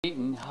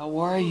Dayton, how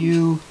are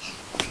you?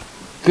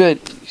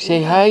 Good.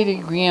 Say hi to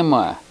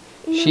Grandma.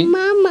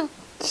 Mama.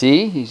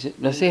 See?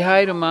 Let's say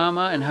hi to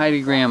Mama and hi to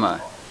Grandma.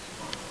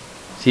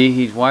 See,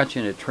 he's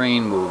watching a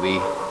train movie.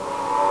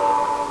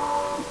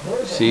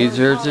 See,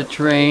 there's a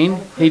train.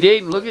 Hey,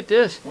 Dayton, look at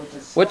this.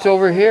 What's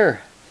over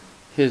here?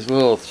 His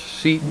little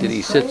seat that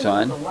he sits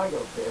on.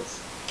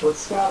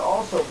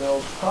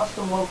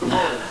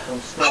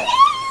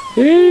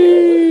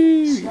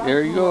 Hey,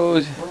 there he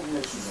goes.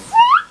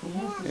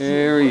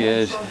 There he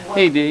is.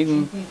 Hey,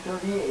 Dayton.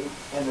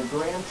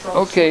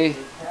 Okay,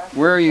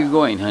 where are you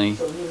going, honey?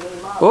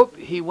 Oh,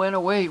 he went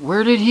away.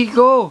 Where did he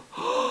go?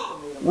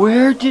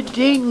 Where did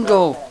Dayton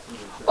go?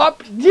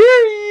 Up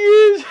there he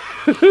is.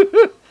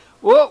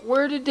 Whoa,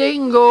 where did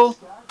Dayton go?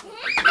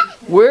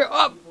 Where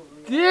up?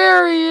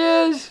 There he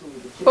is.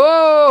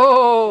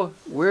 Oh,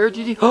 where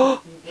did he?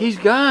 Oh, he's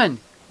gone.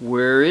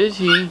 Where is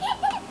he?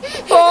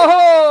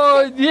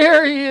 Oh,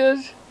 there he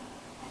is.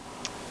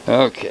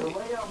 Okay.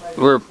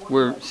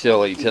 We're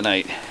silly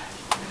tonight.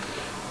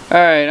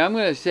 Alright, I'm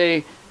going to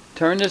say,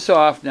 turn this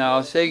off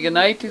now. Say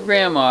goodnight to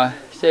Grandma.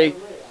 Say,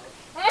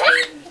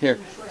 here,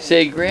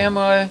 say,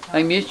 Grandma,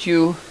 I miss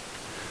you.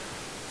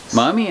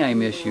 Mommy, I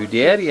miss you.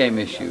 Daddy, I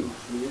miss you.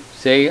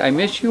 Say, I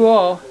miss you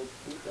all.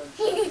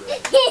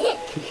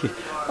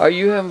 Are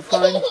you having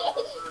fun?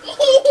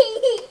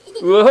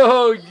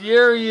 Whoa,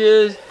 there he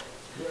is.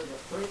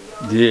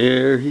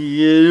 There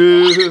he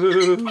is.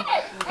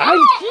 I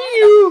see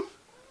you.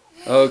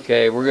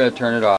 Okay, we're going to turn it off.